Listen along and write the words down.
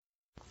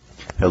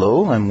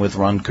Hello, I'm with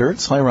Ron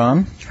Kurtz. Hi,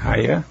 Ron.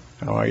 Hiya.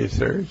 How are you,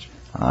 Serge?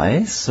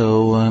 Hi.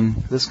 So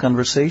this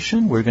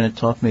conversation, we're going to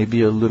talk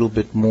maybe a little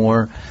bit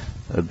more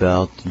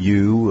about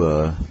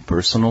you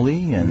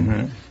personally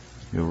and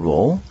your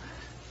role.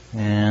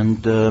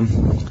 And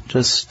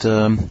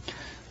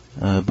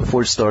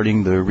before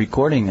starting the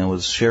recording, I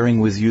was sharing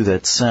with you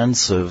that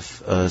sense of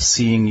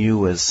seeing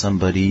you as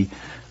somebody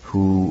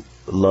who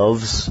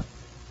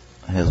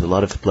has a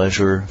lot of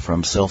pleasure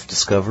from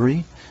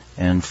self-discovery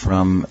and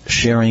from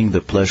sharing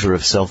the pleasure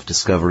of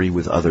self-discovery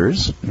with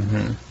others.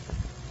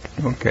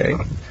 Okay.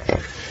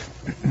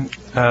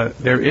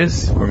 There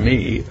is, for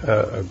me,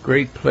 a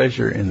great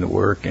pleasure in the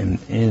work and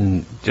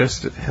in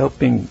just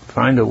helping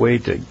find a way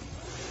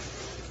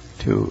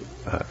to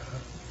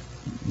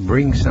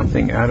bring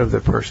something out of the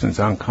person's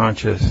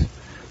unconscious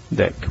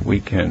that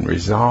we can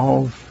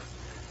resolve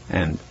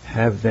and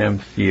have them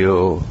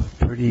feel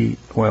pretty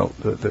well.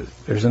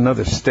 There's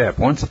another step.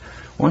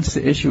 Once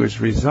the issue is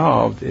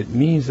resolved, it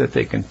means that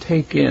they can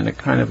take in a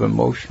kind of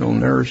emotional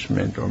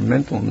nourishment or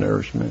mental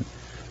nourishment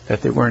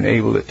that they weren't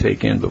able to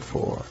take in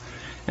before.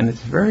 And it's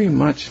very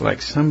much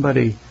like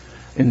somebody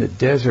in the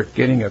desert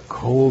getting a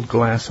cold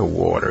glass of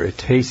water. It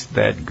tastes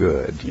that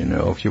good,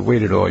 if you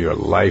waited all your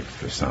life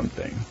for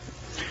something.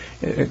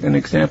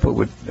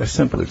 A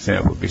simple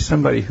example would be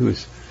somebody who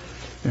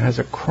has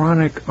a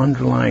chronic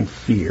underlying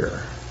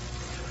fear.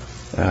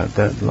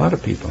 That a lot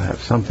of people have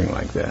something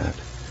like that.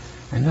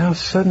 And now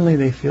suddenly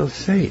they feel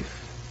safe.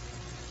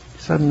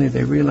 Suddenly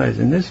they realize,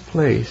 in this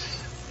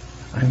place,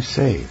 I'm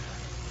safe.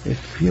 It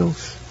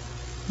feels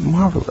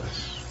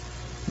marvelous.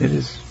 It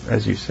is,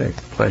 as you say,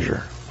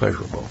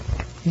 pleasurable.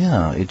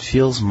 Yeah, it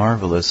feels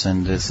marvelous.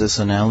 And there's this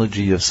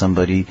analogy of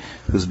somebody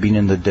who's been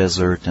in the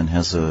desert and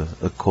has a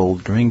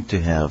cold drink to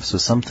have. So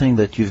something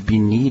that you've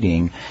been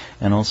needing,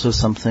 and also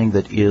something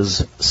that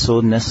is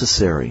so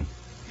necessary.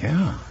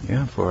 Yeah,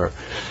 for,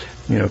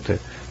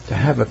 to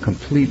have a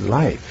complete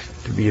life,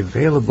 to be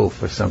available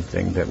for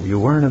something that you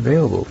weren't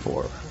available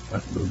for.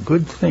 A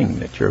good thing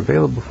that you're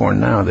available for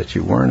now that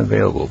you weren't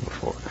available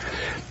before.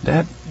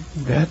 That's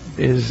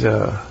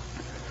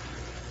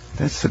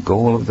the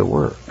goal of the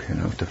work,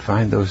 to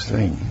find those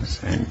things.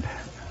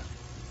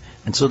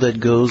 And so that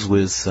goes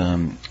with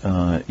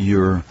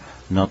your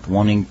not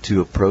wanting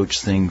to approach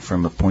things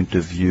from a point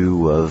of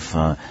view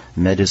of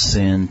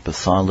medicine,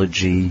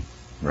 pathology.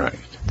 Right.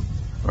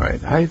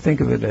 I think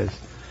of it as,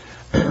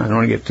 I don't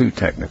want to get too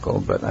technical,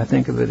 but I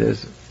think of it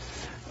as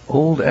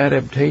old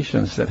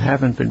adaptations that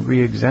haven't been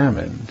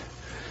re-examined.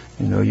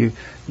 You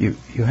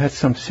had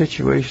some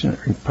situation,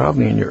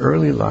 probably in your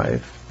early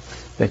life,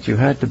 that you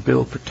had to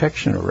build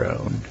protection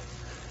around,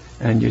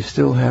 and you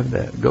still have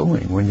that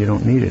going when you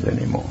don't need it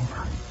anymore.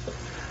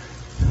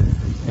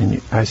 And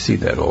I see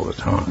that all the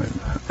time.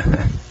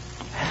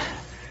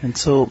 And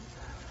so,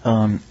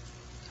 how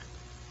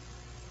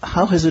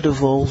has it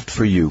evolved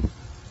for you?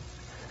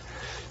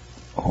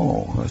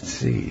 Oh, let's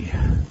see.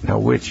 Now,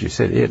 which? You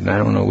said it, and I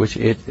don't know which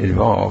it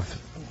evolved.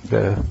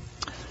 The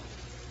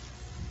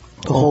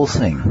whole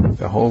thing.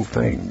 The whole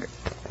thing.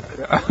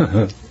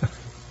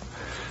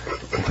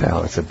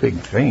 Well, it's a big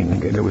thing.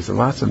 There were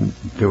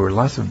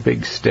lots of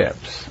big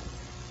steps.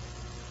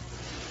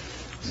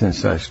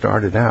 Since I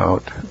started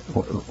out,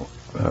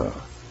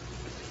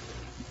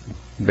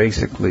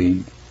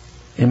 basically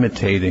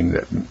imitating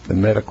the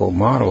medical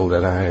model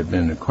that I had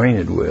been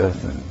acquainted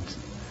with,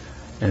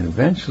 and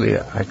eventually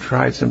I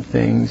tried some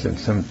things, and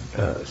some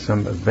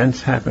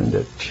events happened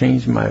that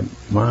changed my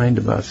mind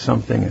about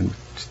something, and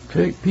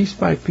piece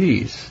by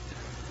piece,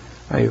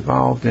 I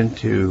evolved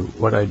into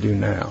what I do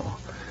now.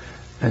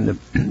 And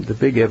the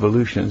big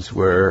evolutions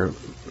were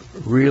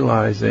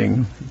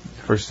realizing,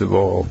 first of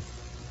all,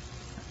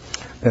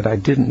 that I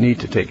didn't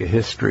need to take a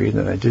history,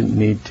 that I didn't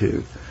need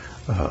to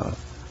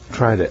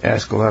try to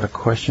ask a lot of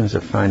questions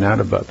to find out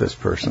about this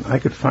person. I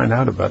could find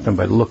out about them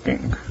by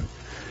looking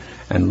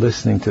and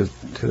listening to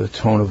the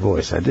tone of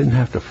voice. I didn't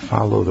have to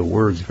follow the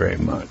words very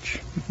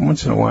much.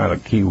 Once in a while, a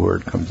key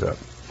word comes up.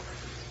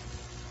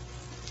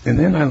 And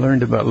then I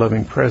learned about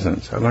loving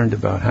presence. I learned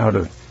about how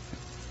to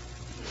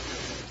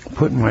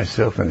put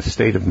myself in a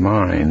state of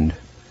mind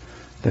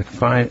that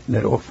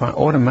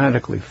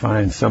automatically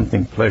finds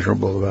something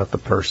pleasurable about the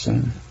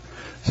person,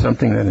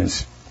 something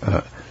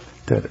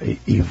that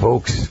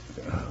evokes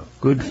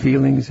good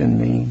feelings in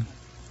me,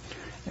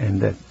 and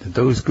that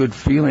those good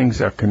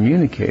feelings are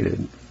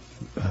communicated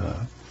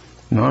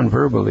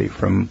non-verbally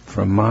from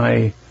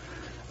my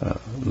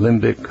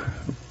limbic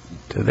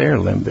to their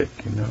limbic,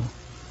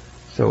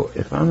 So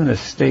if I'm in a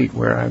state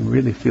where I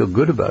really feel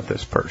good about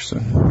this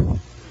person,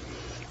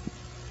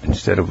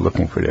 instead of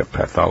looking for their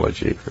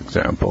pathology, for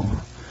example,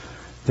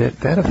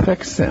 that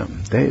affects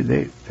them.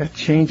 That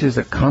changes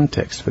the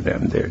context for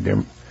them.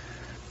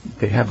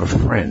 They have a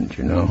friend,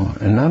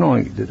 and not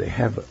only do they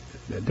have,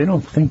 they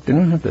don't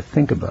have to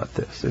think about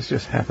this. This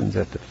just happens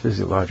at the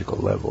physiological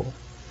level.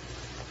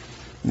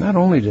 Not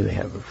only do they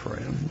have a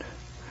friend,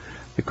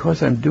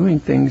 because I'm doing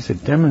things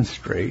that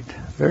demonstrate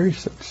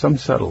some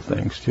subtle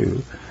things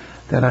too,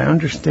 that I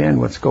understand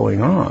what's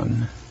going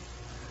on.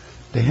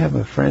 they have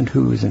a friend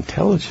who is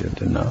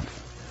intelligent enough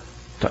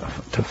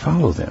to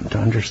follow them, to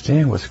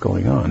understand what's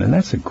going on. And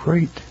that's a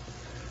great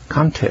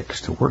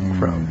context to work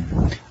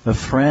from. A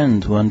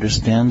friend who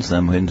understands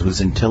them and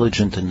who's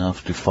intelligent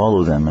enough to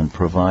follow them and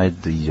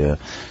provide the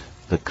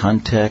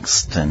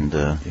context and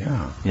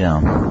yeah.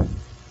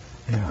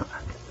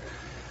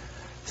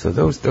 So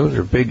those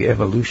are big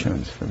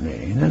evolutions for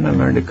me. And then I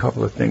learned a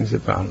couple of things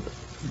about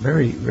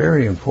very,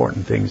 very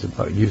important things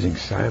about using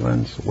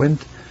silence, when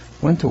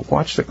to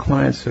watch the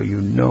client so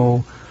you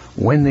know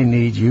when they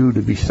need you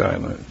to be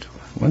silent,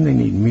 when they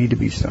need me to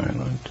be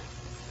silent.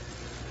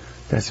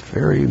 That's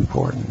very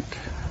important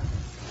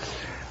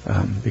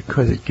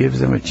because it gives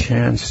them a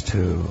chance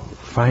to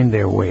find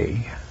their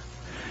way.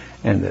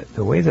 And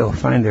the way they'll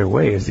find their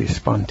way is these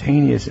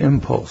spontaneous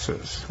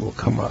impulses will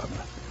come up,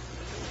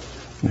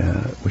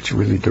 which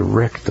really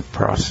direct the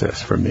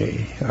process for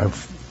me.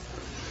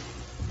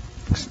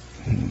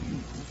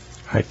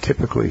 I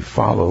typically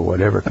follow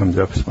whatever comes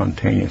up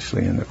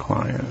spontaneously in the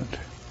client.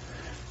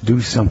 Do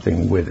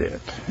something with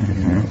it. You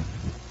know?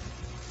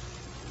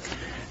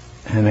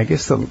 And I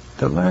guess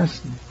the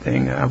last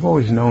thing, I've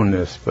always known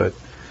this, but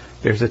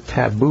there's a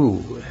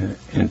taboo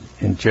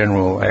in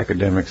general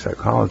academic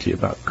psychology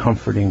about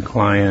comforting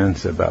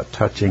clients, about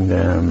touching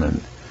them,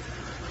 and,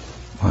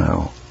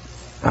 well,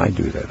 I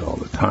do that all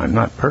the time.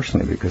 Not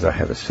personally, because I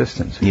have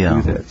assistants who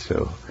do that,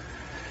 so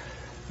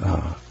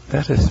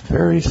that is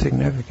very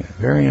significant,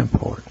 very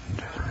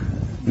important.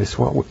 It's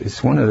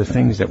one of the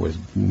things that was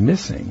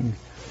missing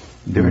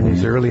during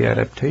these early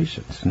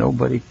adaptations.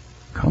 Nobody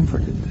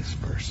comforted this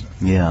person.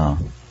 Yeah.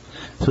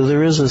 So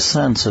there is a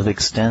sense of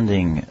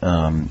extending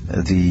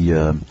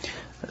the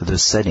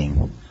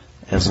setting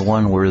as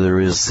one where there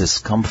is this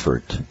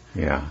comfort.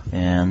 Yeah.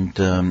 And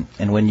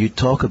when you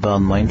talk about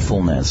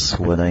mindfulness,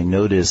 what I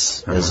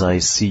notice as I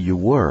see you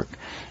work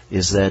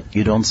is that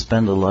you don't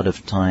spend a lot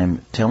of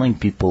time telling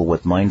people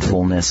what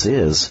mindfulness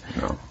is,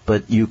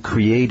 but you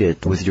create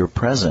it with your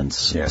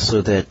presence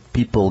so that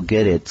people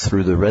get it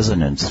through the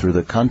resonance, through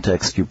the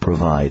context you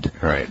provide.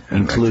 Right.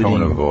 Including the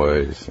tone of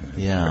voice,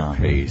 the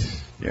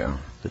pace. Yeah.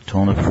 The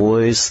tone of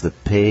voice, the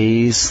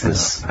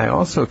pace. I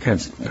also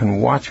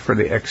can watch for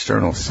the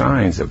external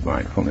signs of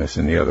mindfulness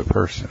in the other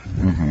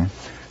person,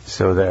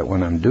 so that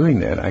when I'm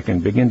doing that, I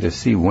can begin to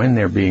see when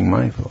they're being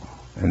mindful.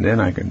 And then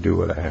I can do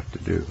what I have to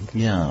do.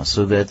 Yeah,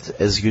 so that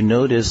as you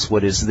notice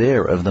what is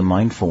there of the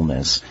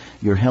mindfulness,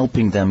 you're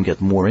helping them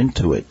get more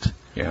into it.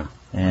 Yeah.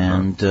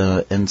 And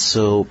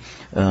so,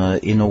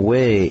 in a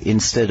way,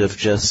 instead of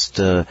just,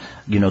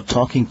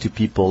 talking to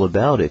people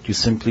about it, you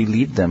simply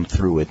lead them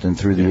through it and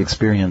through the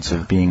experience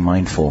of being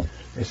mindful.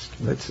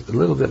 It's a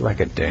little bit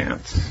like a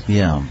dance.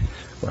 Yeah.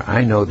 Where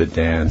I know the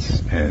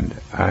dance, and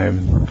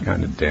I'm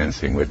kind of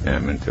dancing with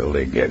them until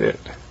they get it.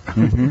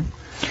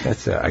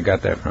 I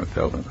got that from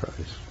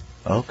Feldenkrais.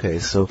 Okay,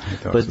 so,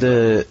 but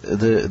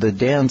the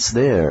dance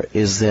there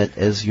is that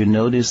as you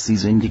notice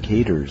these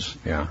indicators,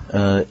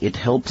 it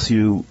helps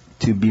you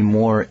to be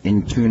more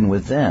in tune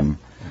with them.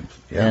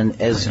 Yeah.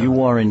 And as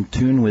you are in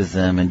tune with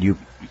them and you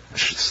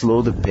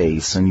slow the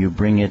pace and you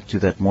bring it to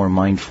that more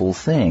mindful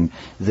thing,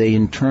 they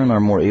in turn are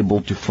more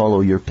able to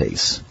follow your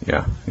pace.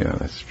 Yeah,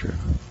 that's true.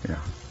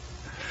 Yeah.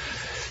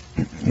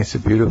 It's a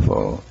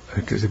beautiful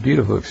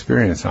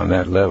experience on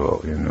that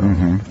level,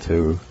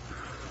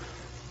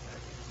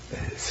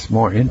 it's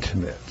more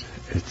intimate.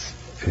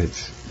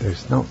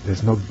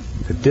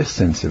 The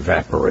distance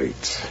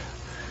evaporates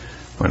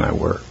when I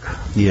work.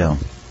 Yeah.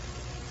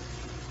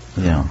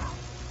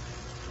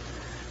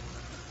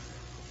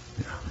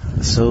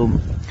 So,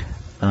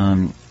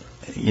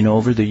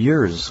 over the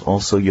years,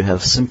 also you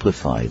have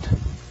simplified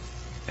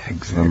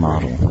the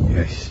model.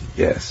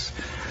 Yes.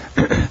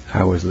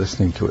 I was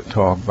listening to a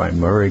talk by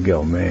Murray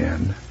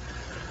Gell-Mann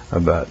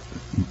about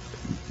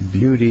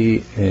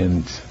beauty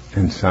in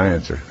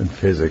science or in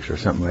physics or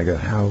something like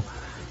that. How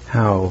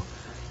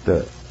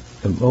the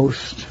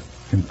most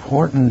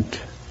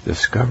important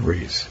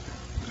discoveries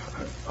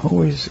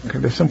always,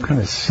 there's some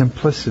kind of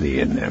simplicity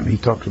in them. He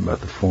talked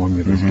about the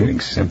formulas getting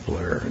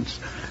simpler.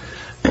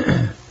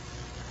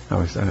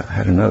 I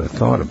had another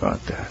thought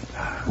about that,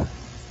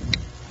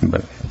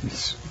 but it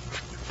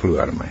flew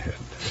out of my head.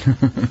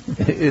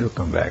 It'll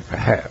come back,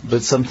 perhaps.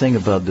 But something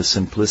about the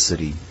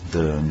simplicity,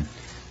 and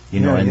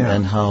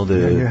how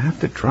you have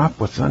to drop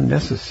what's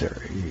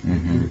unnecessary.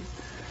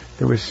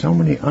 There were so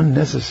many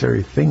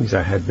unnecessary things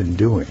I had been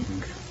doing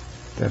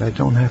that I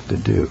don't have to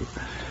do.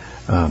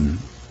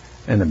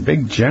 And the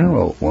big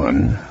general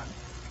one,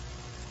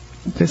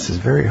 this is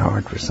very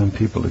hard for some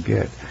people to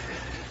get,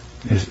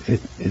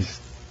 is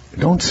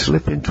don't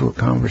slip into a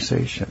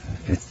conversation.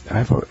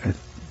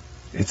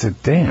 It's a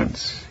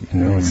dance,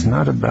 It's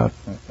not about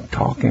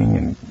talking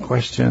and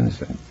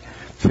questions and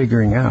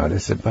figuring out.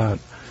 It's about,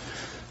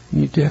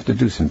 you have to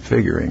do some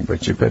figuring,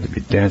 but you better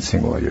be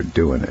dancing while you're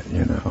doing it,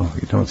 You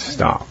don't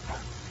stop.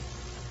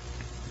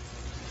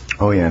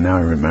 Oh yeah, now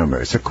I remember.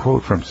 It's a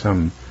quote from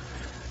some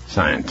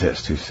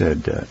scientist who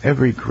said,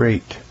 every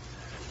great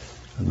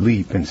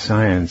leap in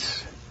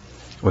science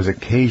was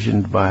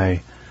occasioned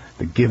by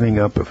the giving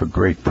up of a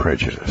great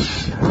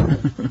prejudice.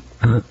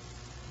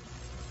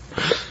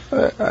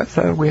 I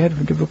thought we had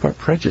to give up our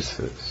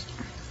prejudices,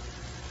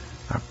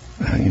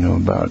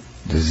 about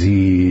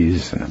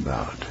disease and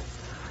about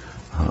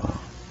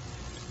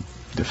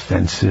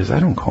defenses. I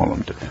don't call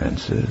them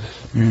defenses.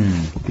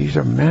 These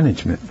are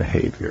management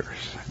behaviors.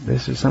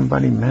 This is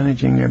somebody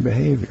managing their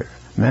behavior,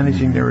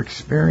 managing their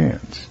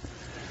experience.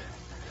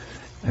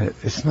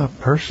 It's not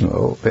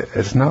personal.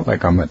 It's not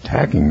like I'm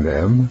attacking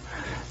them.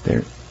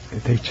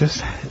 They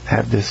just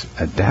have this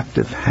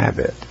adaptive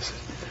habit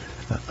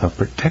of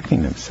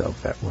protecting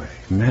themselves that way,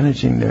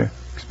 managing their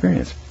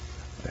experience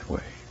that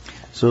way.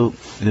 So,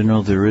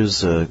 there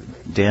is a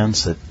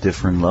dance at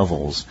different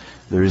levels.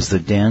 There is the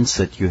dance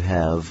that you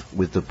have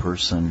with the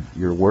person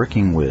you're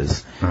working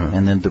with,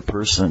 and then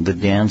the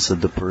dance that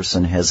the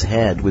person has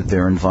had with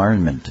their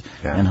environment,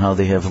 and how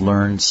they have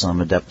learned some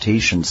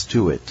adaptations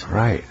to it.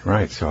 Right.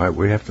 So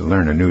we have to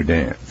learn a new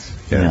dance.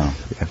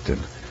 Yes. We have to,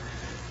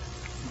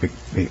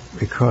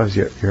 because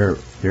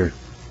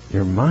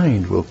your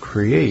mind will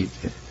create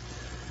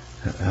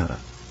the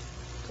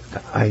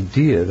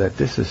idea that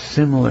this is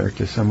similar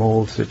to some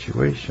old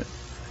situation.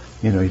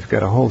 You've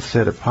got a whole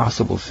set of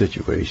possible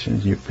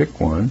situations. You pick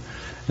one,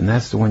 and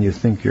that's the one you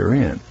think you're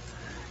in.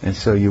 And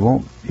so you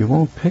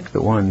won't pick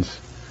the ones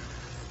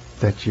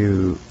that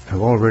you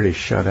have already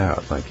shut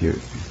out, like you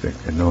think,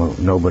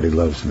 nobody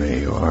loves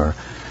me, or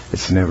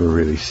it's never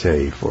really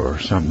safe, or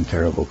something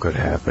terrible could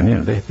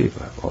happen.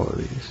 People have all of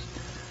these.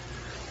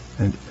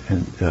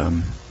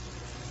 And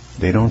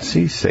they don't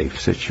see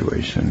safe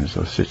situations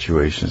or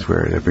situations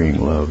where they're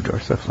being loved or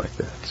stuff like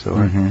that. So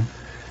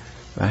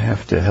I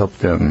have to help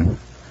them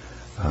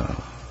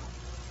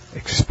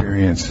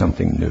experience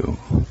something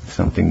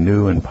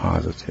new and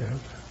positive.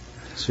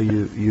 So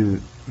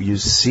you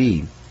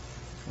see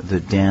the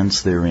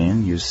dance they're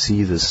in, you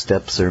see the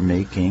steps they're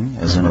making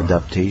as an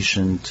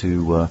adaptation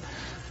to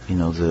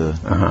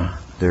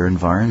their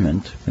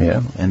environment,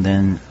 and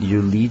then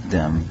you lead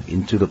them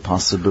into the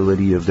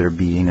possibility of there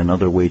being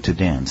another way to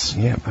dance.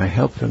 Yeah, I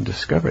help them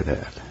discover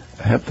that.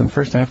 I have to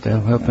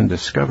help them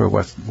discover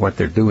what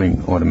they're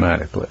doing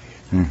automatically,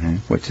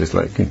 which is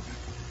like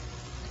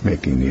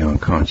making the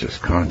unconscious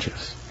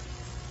conscious.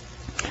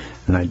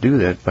 And I do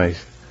that by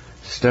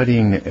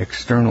studying the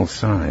external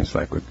signs,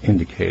 like with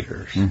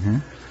indicators,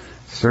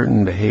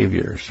 certain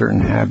behaviors,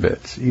 certain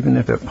habits, even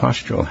if they're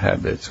postural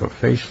habits or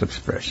facial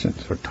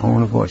expressions or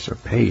tone of voice or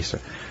pace.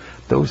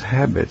 Those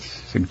habits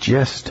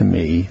suggest to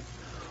me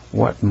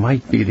what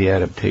might be the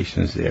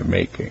adaptations they're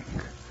making,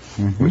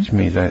 which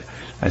means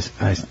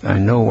I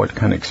know what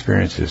kind of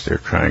experiences they're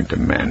trying to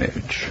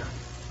manage.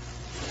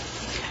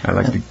 I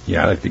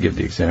like to give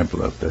the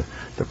example of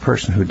the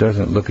person who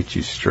doesn't look at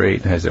you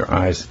straight, has their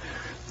eyes,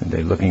 and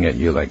they're looking at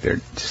you like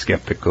they're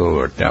skeptical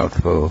or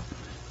doubtful.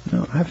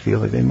 No, I feel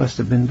like they must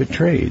have been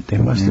betrayed. They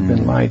must have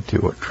been lied to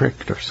or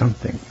tricked or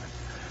something,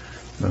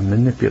 or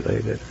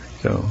manipulated.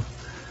 So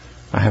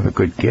I have a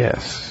good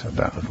guess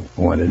about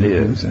what it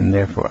is, and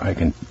therefore I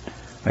can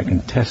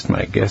test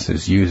my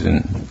guesses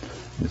using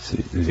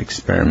these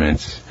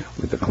experiments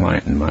with the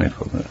client in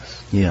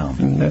mindfulness. Yeah,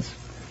 and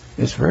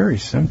it's very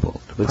simple.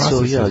 The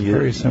process is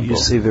very simple. You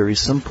say very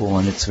simple,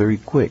 and it's very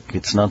quick.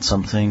 It's not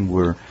something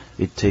where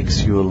it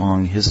takes you a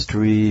long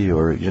history,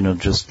 or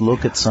just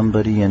look at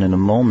somebody and in a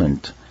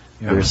moment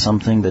there's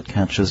something that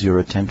catches your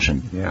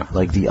attention,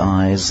 like the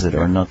eyes that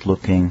are not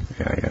looking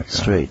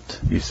straight.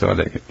 You saw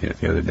that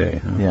the other day,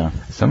 huh? Yeah.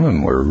 Some of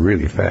them were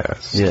really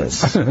fast.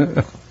 Yes.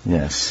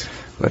 Yes.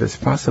 But it's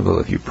possible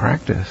if you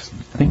practice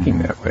thinking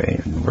that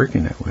way and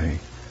working that way,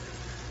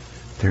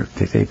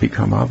 they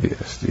become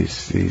obvious.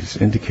 These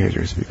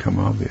indicators become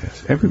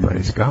obvious.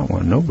 Everybody's got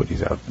one.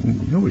 Nobody's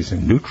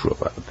in neutral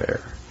out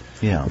there.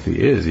 Yeah. If he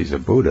is, he's a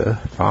Buddha.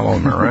 Follow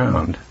him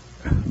around.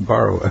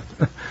 Borrow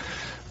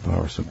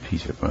some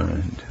peace of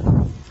mind.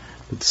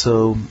 But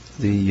so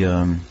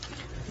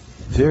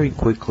very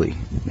quickly,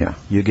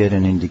 you get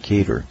an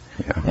indicator,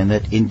 and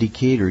that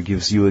indicator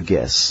gives you a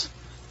guess,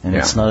 and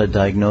it's not a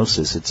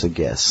diagnosis; it's a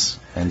guess.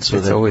 And so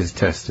it's always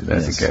tested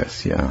as a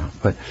guess. Yeah,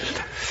 but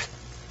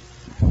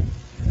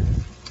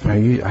I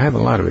have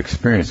a lot of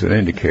experience with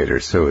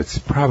indicators, so it's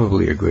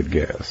probably a good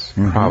guess.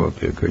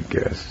 Probably a good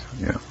guess.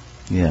 Yeah.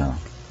 Yeah.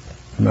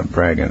 I'm not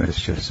bragging. It's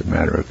just a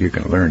matter of you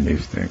can learn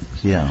these things.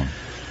 Yeah.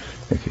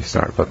 If you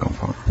start looking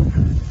for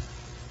them.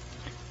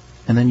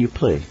 And then you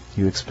play,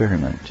 you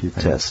experiment, you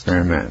test.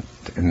 Experiment.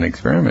 And the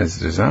experiment is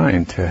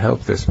designed to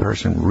help this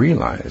person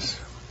realize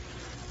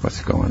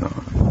what's going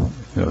on.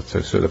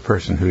 So the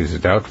person who's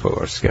doubtful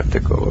or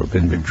skeptical or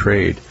been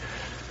betrayed,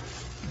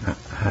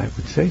 I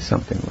would say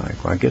something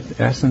like,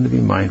 ask them to be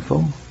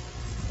mindful.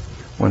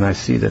 When I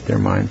see that they're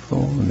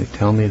mindful and they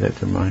tell me that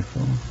they're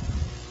mindful,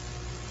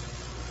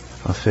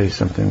 I'll say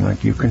something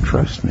like, you can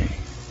trust me,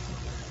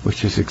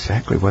 which is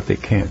exactly what they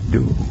can't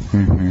do.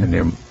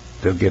 And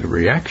they'll get a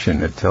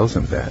reaction that tells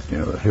them that.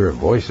 They'll hear a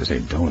voice and say,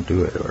 don't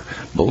do it, or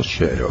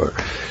bullshit, or,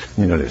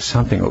 there's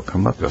something will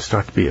come up. They'll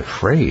start to be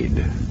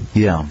afraid.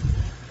 Yeah.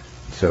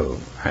 So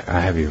I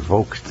have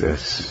evoked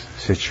this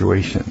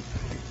situation,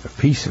 a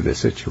piece of the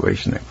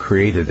situation that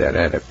created that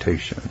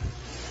adaptation.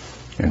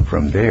 And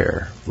from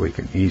there, we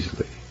can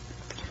easily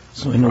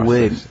So in a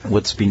way, process it.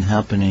 what's been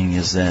happening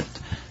is that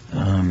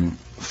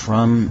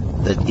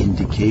from that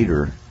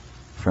indicator,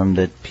 from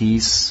that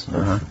piece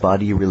of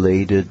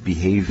body-related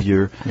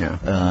behavior,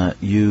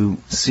 you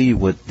see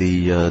what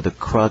the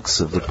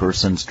crux of the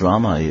person's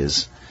drama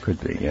is. Could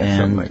be, yeah,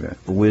 And something like that.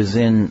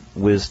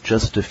 with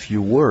just a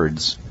few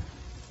words,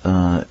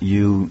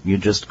 you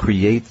just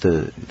create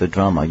the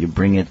drama. You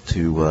bring it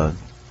to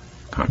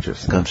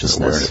Consciousness.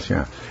 Awareness,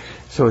 yeah.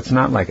 So it's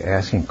not like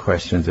asking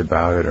questions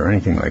about it or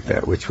anything like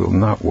that, which will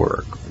not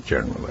work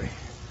generally.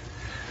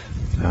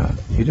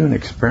 You do an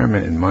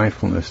experiment in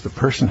mindfulness, the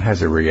person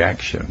has a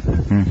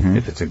reaction,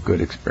 if it's a good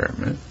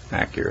experiment,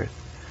 accurate,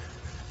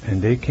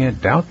 and they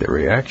can't doubt the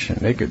reaction.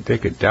 They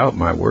could doubt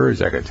my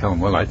words. I could tell them,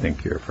 well, I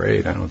think you're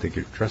afraid. I don't think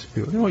you trust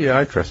people. Oh, yeah,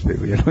 I trust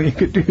people. You know, you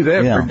could do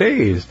that for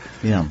days.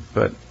 Yeah.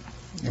 But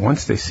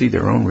once they see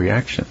their own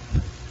reaction,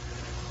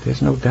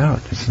 there's no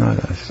doubt. It's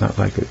not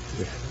like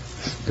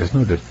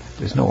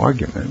there's no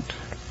argument.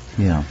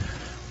 Yeah.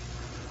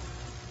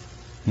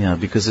 Yeah,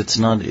 because it's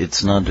not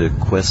a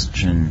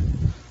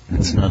question.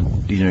 It's not,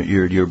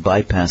 you're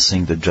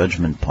bypassing the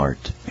judgment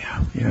part.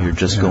 Yeah. You're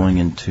just going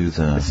into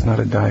the. It's not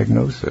a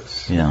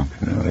diagnosis. Yeah.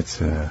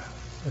 It's a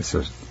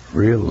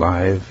real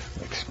live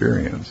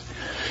experience.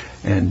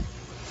 And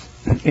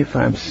if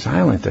I'm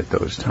silent at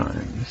those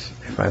times,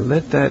 if I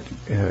let that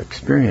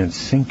experience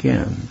sink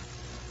in,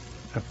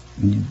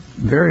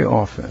 very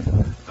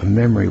often a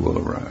memory will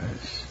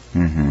arise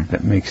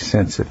that makes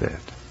sense of it.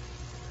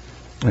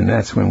 And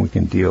that's when we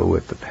can deal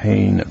with the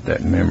pain of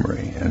that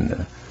memory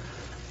and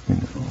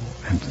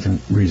and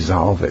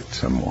resolve it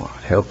somewhat.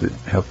 Help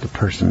the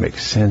person make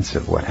sense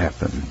of what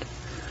happened.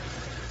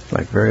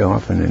 Like very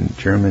often in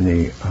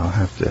Germany, I'll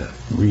have to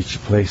reach a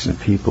place in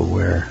people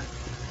where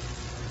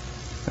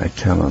I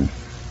tell them,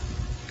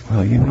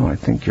 well, I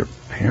think your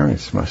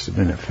parents must have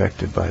been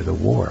affected by the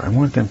war. I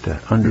want them to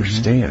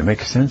understand and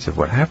make sense of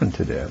what happened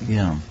to them.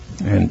 Yeah.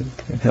 And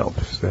it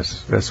helps.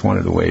 That's one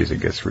of the ways it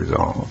gets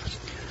resolved.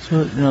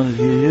 So,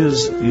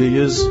 you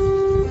use.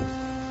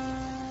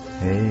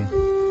 Hey.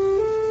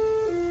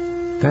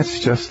 That's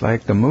just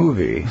like the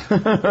movie.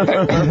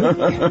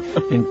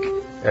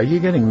 Are you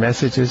getting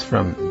messages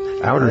from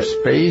outer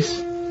space?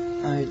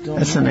 I don't.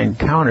 That's an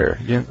encounter.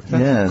 That's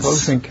a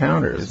close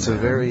encounter. It's a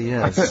very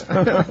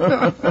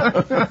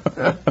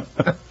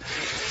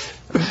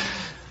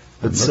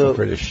But so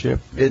for the ship.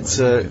 It's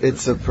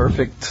a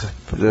perfect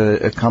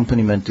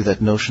accompaniment to that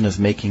notion of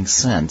making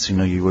sense.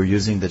 You were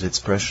using that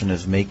expression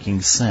of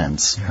making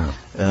sense,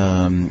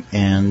 and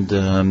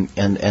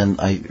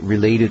I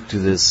relate it to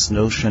this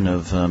notion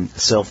of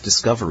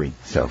self-discovery.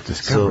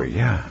 Self-discovery,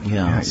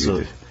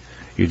 So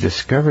you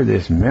discover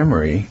this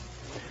memory,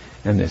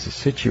 and there's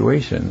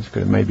situations,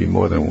 because it may be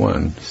more than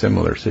one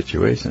similar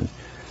situation,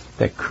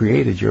 that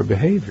created your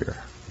behavior.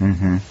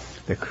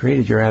 That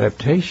created your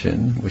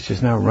adaptation, which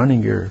is now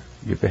running your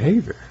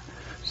behavior.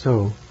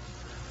 So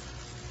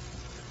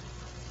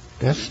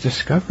that's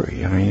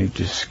discovery. I mean, you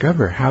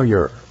discover how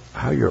you're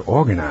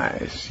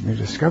organized. You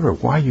discover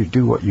why you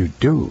do what you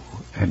do,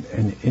 and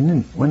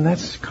then when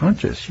that's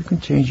conscious, you can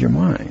change your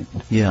mind.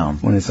 Yeah.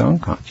 When it's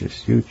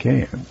unconscious, you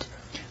can't.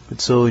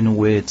 But so in a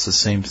way, it's the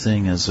same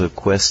thing as a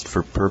quest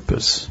for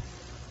purpose.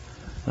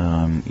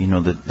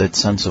 That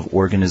sense of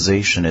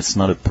organization. It's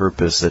not a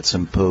purpose that's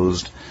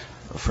imposed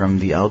from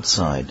the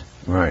outside,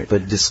 right?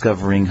 But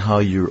discovering how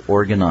you're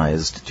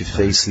organized to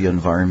face the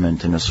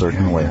environment in a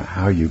certain way.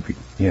 How you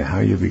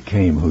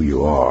became who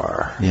you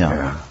are.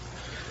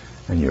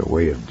 And your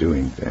way of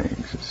doing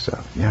things and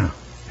stuff.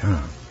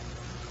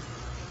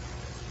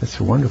 That's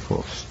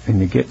wonderful, and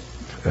you get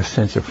a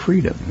sense of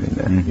freedom in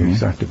that. You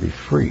start to be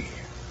free,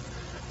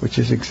 which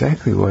is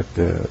exactly what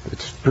the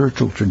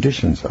spiritual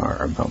traditions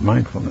are about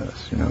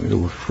mindfulness. It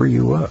will free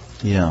you up.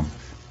 Yeah.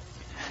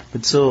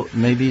 But so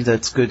maybe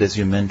that's good, as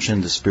you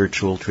mentioned, the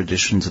spiritual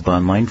traditions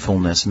about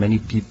mindfulness. Many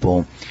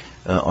people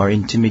are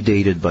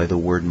intimidated by the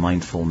word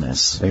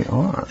mindfulness. They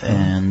are.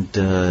 And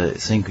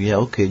think,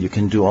 you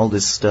can do all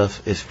this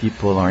stuff if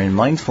people are in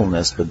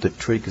mindfulness, but the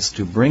trick is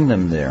to bring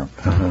them there.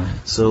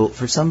 So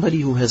for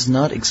somebody who has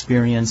not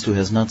experienced, who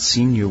has not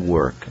seen your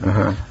work,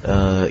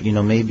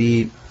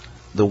 maybe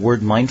the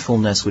word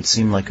mindfulness would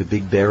seem like a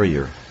big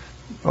barrier.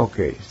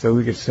 Okay, so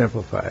we could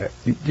simplify it.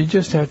 You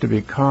just have to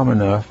be calm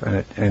enough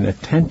and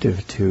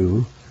attentive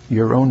to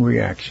your own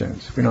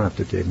reactions. We don't have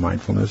to take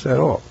mindfulness at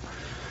all.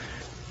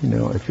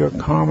 If you're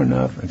calm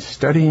enough and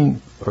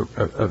studying or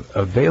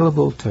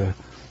available to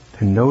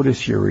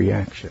notice your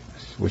reactions,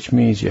 which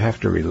means you have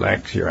to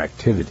relax your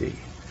activity.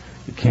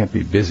 You can't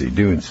be busy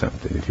doing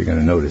something if you're going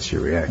to notice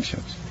your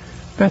reactions.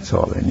 That's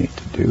all they need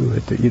to do.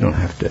 You don't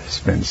have to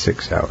spend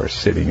 6 hours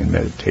sitting in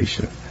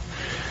meditation.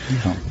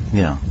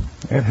 Yeah.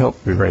 That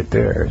helped me right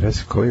there.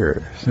 That's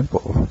clear,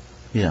 simple.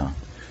 Yeah.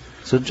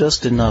 So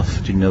just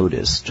enough to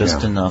notice,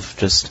 enough,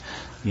 just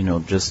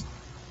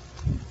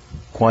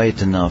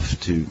quiet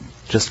enough to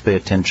just pay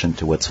attention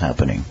to what's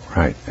happening.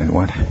 Right. And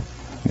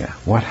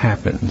what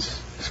happens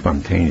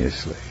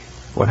spontaneously?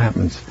 What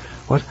happens?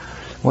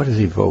 What is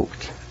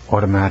evoked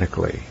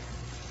automatically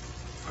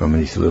from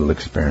these little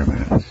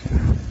experiments?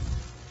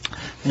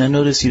 And I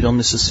notice you don't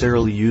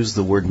necessarily use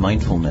the word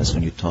mindfulness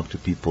when you talk to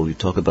people. You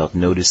talk about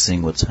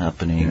noticing what's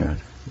happening. Yeah.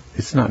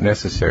 It's not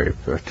necessary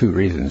for two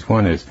reasons.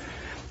 One is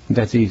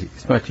that's easy.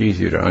 It's much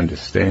easier to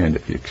understand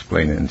if you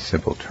explain it in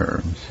simple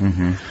terms.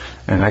 Mm-hmm.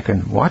 And I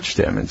can watch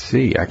them and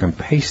see. I can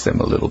pace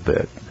them a little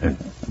bit and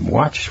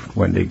watch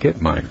when they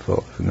get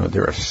mindful.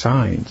 There are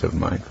signs of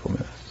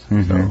mindfulness.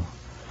 Mm-hmm.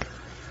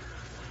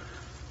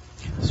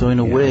 So in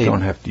a way, I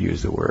don't have to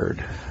use the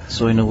word.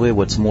 So in a way,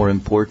 what's more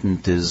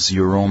important is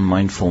your own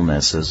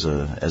mindfulness as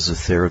a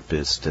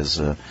therapist, as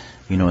a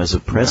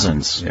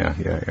presence,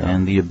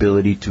 and the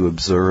ability to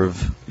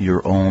observe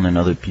your own and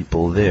other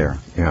people there.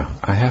 Yeah,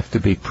 I have to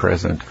be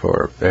present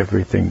for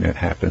everything that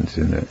happens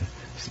in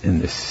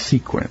the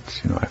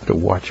sequence. I have to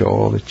watch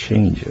all the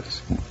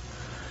changes.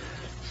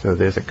 So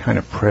there's a kind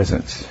of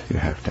presence you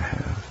have to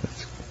have.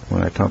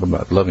 When I talk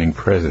about loving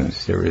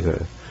presence,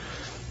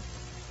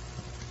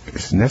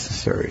 it's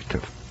necessary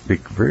to be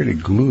really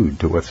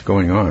glued to what's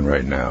going on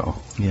right now.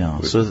 Yeah.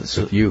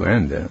 With you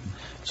and them.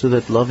 So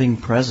that loving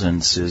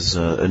presence is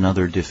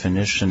another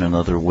definition,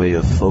 another way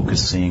of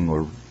focusing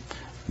or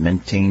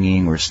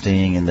maintaining or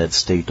staying in that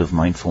state of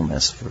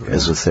mindfulness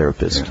as a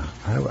therapist.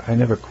 Yeah. I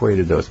never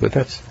equated those, but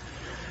that's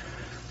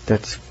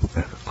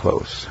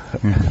close.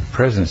 Mm-hmm.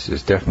 Presence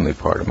is definitely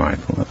part of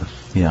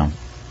mindfulness. Yeah.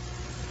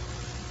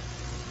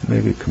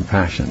 Maybe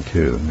compassion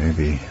too.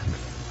 Maybe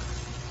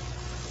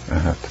I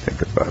have to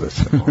think about it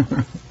some more.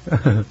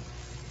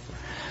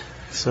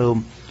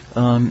 So,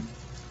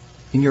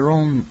 in your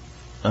own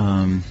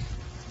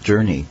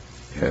journey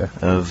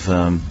of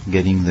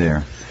getting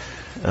there,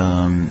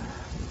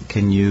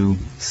 can you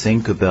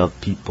think about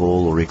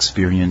people or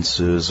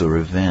experiences or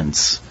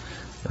events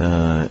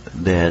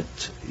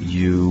that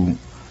you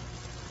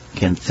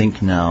can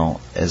think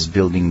now as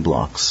building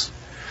blocks?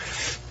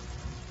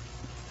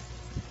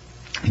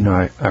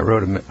 I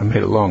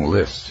made a long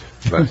list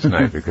last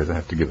night because I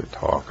have to give a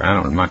talk.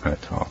 I'm not going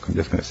to talk. I'm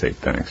just going to say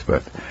thanks.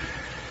 But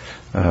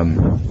I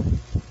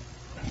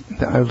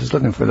was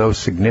looking for those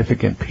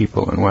significant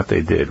people and what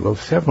they did. Well,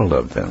 several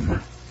of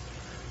them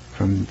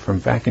from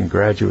back in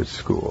graduate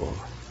school,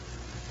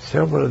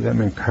 several of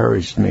them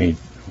encouraged me.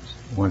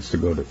 One was to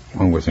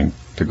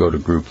go to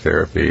group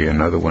therapy.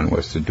 Another one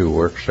was to do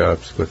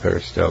workshops with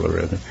her,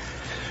 Stella.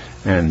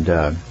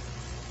 And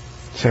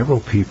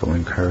several people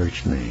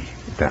encouraged me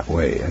that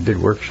way. I did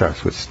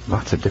workshops with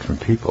lots of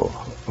different people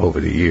over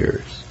the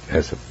years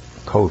as a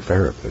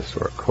co-therapist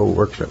or a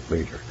co-workshop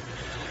leader.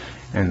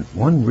 And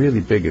one really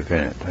big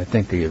event, I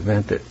think the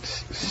event that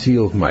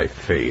sealed my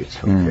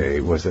fate,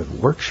 was a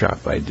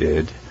workshop I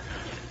did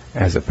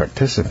as a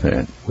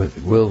participant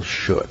with Will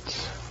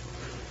Schutz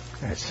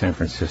at San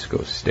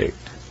Francisco State.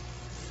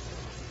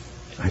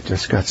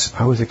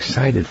 I was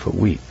excited for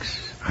weeks.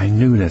 I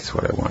knew that's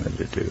what I wanted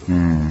to do.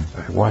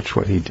 I watched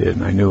what he did,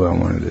 and I knew I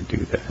wanted to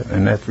do that.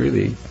 And that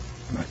really,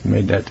 I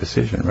made that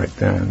decision right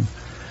then,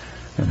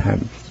 and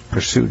have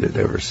pursued it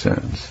ever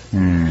since.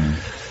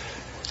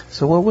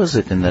 So what was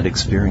it in that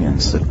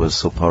experience that was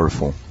so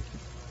powerful?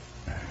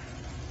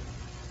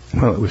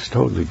 Well, it was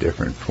totally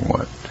different from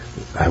what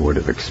I would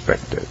have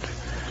expected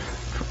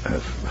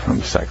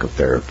from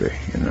psychotherapy,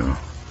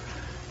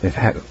 It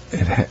had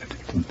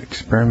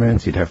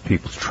experiments. He'd have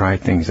people try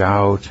things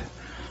out.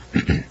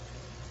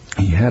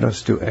 He had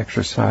us do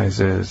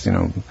exercises,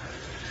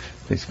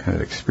 these kind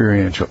of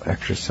experiential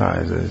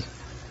exercises.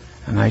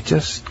 And I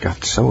just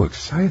got so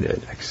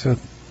excited.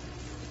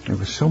 It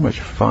was so much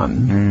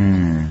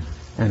fun.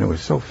 And it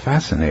was so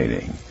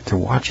fascinating to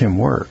watch him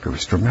work. It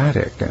was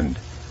dramatic. And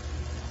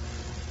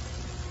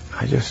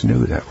I just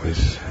knew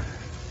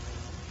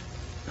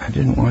I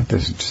didn't want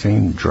this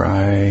same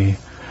dry,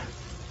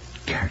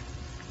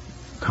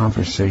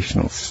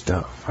 conversational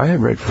stuff. I had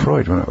read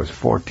Freud when I was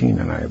 14,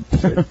 and I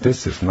said,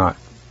 this is not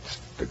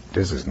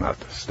the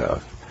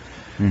stuff.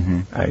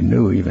 I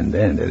knew even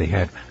then that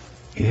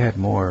he had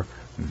more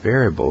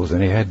variables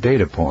than he had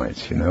data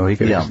points. He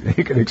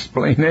could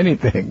explain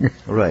anything.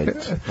 Right.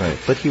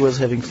 But he was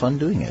having fun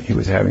doing it. He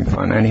was having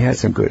fun, and he had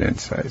some good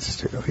insights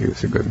too. He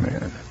was a good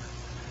man,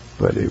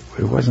 but it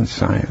wasn't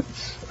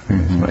science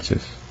as much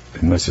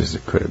as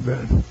it could have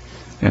been.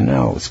 And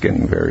now it's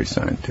getting very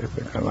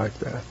scientific. I like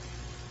that.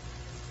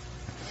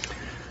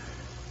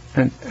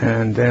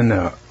 And then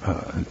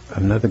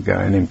another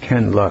guy named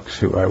Ken Lux,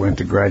 who I went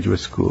to graduate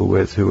school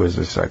with, who was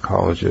a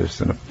psychologist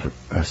and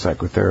a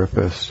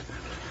psychotherapist,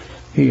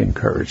 he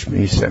encouraged me.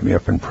 He set me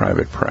up in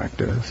private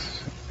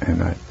practice, and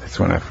that's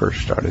when I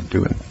first started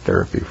doing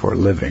therapy for a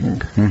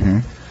living.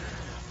 And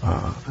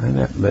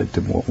that led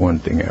to one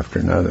thing after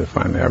another.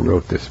 Finally, I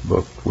wrote this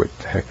book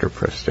with Hector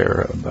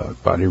Prestera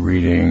about body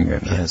reading,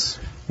 and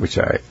which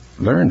I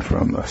learned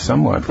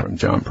somewhat from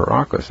John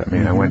Parakos.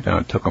 I went down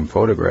and took him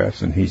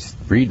photographs, and he'd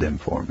read them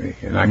for me,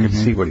 and I could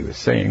see what he was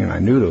saying, and I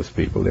knew those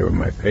people. They were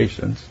my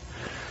patients.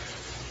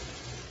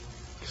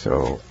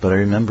 But I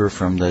remember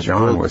from that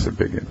John book, was a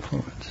big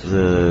influence.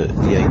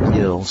 The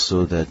idea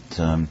also that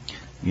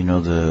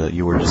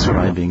you were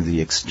describing the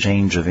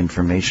exchange of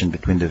information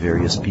between the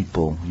various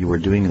people you were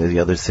doing, the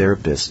other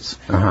therapists,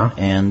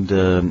 and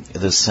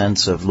the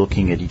sense of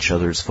looking at each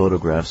other's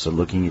photographs, or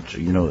looking at,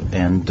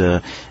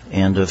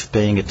 and of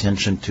paying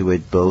attention to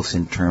it both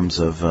in terms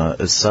of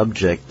a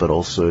subject, but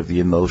also of the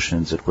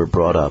emotions that were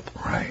brought up.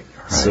 Right.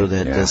 So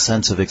that the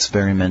sense of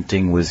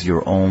experimenting with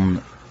your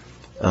own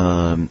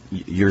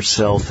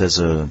yourself as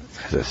a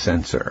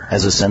sensor.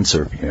 As a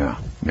sensor. Yeah.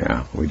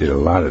 We did a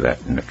lot of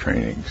that in the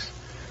trainings.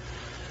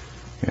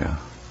 Yeah.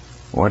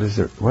 What is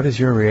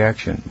your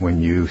reaction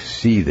when you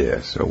see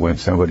this, or when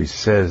somebody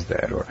says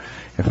that? Or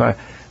if I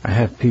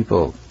have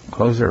people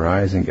close their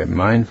eyes and get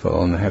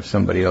mindful, and I have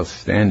somebody else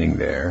standing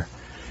there,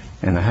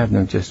 and I have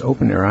them just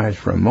open their eyes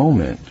for a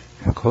moment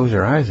and close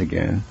their eyes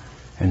again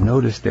and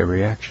notice their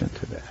reaction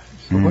to that.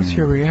 So what's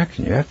your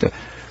reaction? You have to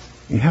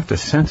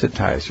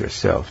sensitize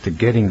yourself to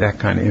getting that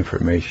kind of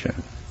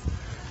information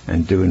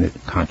and doing it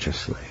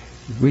consciously.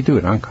 We do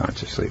it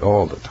unconsciously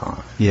all the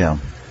time. Yeah.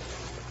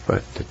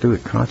 But to do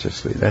it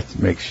consciously, that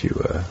makes you,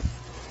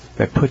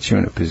 that puts you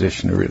in a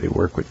position to really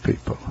work with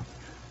people.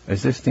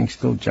 Is this thing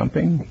still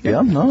jumping? Yeah,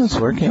 no, it's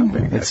working.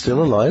 It's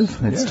still alive.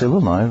 It's still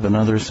alive.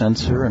 Another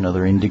sensor,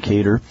 another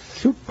indicator.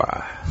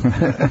 Super.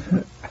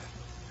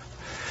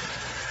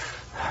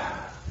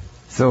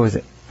 So is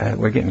it,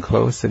 we're getting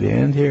close to the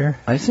end here?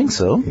 I think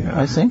so. Yeah.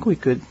 I think we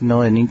could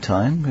know any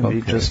time.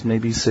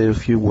 Maybe say a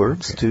few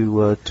words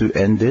to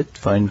end it.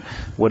 Find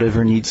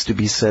whatever needs to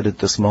be said at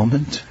this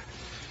moment.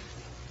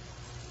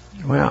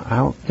 Well,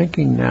 I'm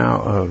thinking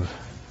now of,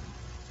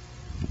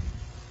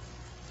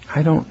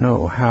 I don't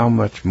know how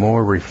much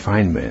more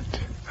refinement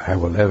I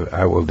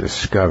will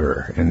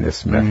discover in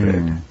this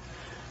method,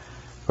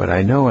 but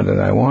I know that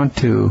I want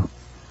to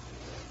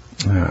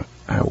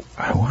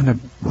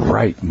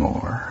write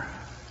more.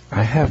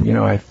 I have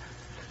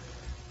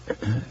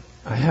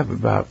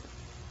about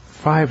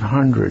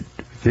 500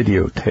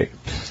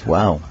 videotapes.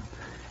 Wow.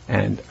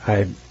 And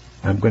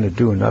I'm going to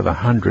do another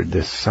 100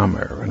 this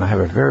summer, and I have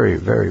a very,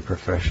 very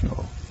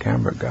professional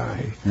camera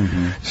guy.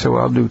 So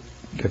I'll do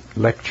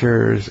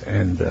lectures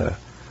and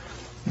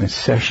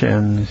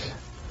sessions.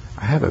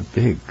 I have a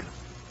big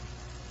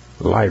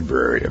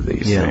library of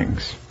these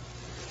things,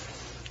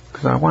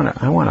 because I want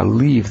to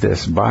leave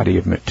this body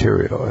of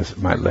material as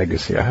my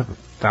legacy. I have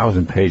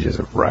 1,000 pages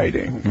of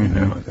writing,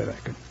 that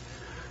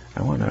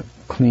I want to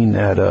clean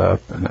that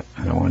up, and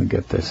I want to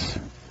get this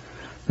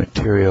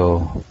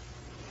material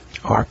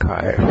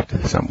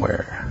archived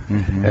somewhere.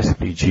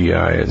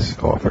 SBGI has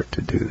offered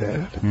to do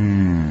that.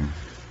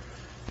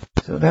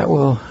 So that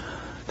will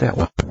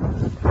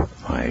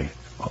my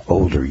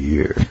older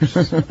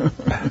years.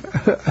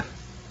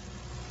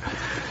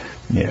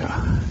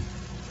 Yeah.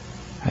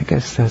 I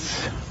guess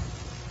that's...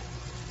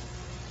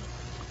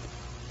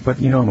 But,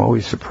 I'm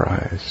always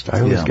surprised. I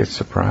always get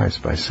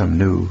surprised by some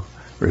new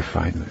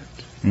refinement.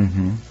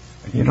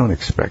 You don't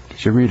expect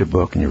it. You read a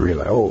book and you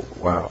realize, oh,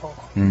 wow.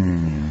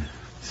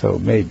 So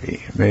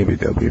maybe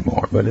there'll be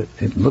more, but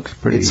it looks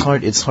pretty...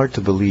 It's hard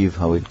to believe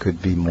how it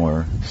could be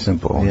more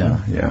simple.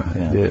 Yeah,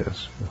 it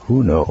is.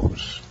 Who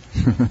knows?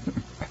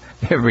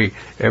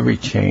 Every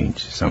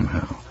change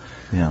somehow.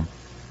 Yeah.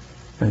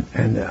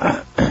 And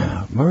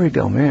Murray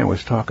Delman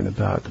was talking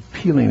about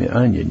peeling the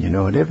onion.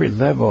 At every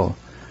level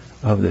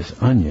of this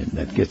onion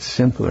that gets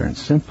simpler and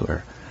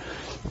simpler,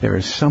 there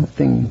is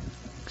something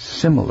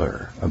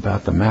similar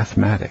about the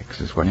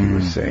mathematics, is what he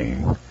was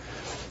saying.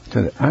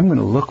 So I'm going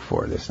to look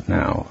for this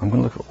now. I'm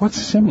going to look for what's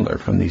similar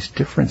from these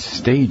different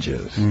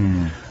stages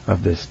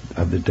of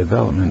the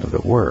development of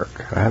the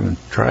work. I haven't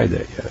tried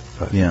that yet,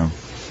 but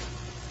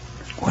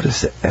what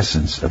is the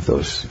essence of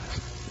those,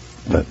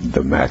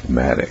 the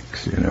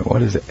mathematics?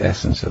 What is the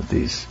essence of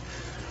these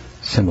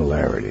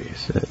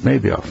similarities?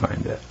 Maybe I'll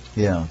find that.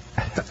 Yeah.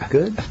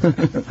 Good.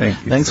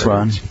 Thank you. Thanks,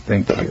 Ron.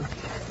 Thank you.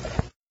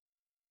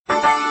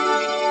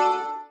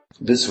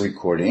 This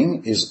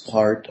recording is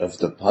part of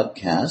the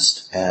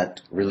podcast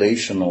at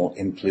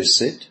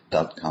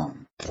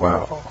relationalimplicit.com.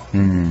 Wow.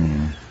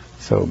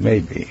 So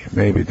maybe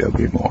there'll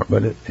be more,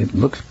 but it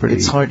looks pretty...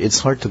 It's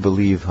hard to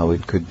believe how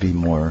it could be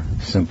more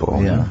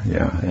simple. Yeah,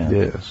 it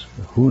is.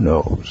 Who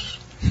knows?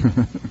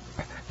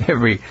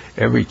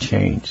 Every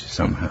change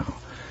somehow.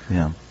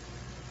 Yeah.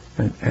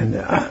 And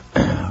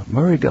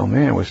Murray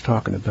Delman was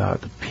talking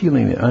about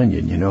peeling the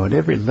onion. At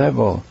every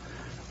level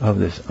of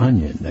this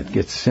onion that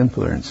gets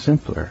simpler and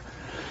simpler,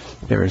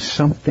 there is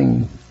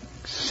something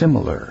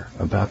similar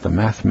about the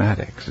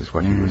mathematics, is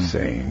what he was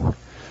saying.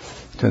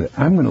 So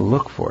I'm going to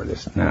look for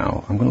this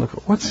now. I'm going to look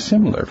for what's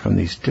similar from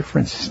these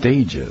different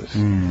stages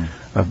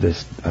of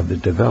the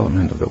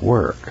development of the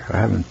work. I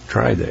haven't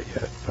tried that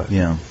yet, but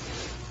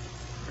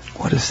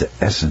what is the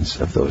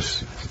essence of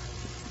those,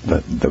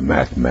 the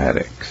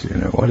mathematics?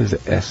 What is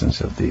the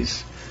essence of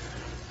these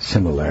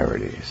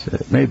similarities?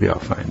 Maybe I'll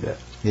find that.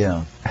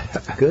 Yeah.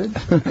 Good.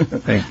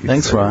 Thank you.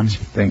 Thanks, Ron.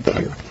 Thank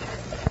you.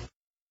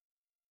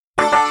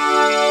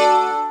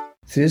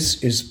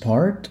 This is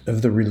part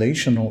of the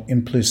Relational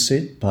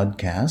Implicit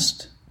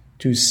podcast.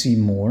 To see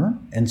more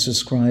and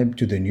subscribe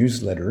to the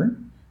newsletter,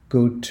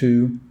 go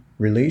to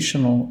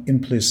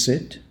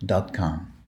relationalimplicit.com.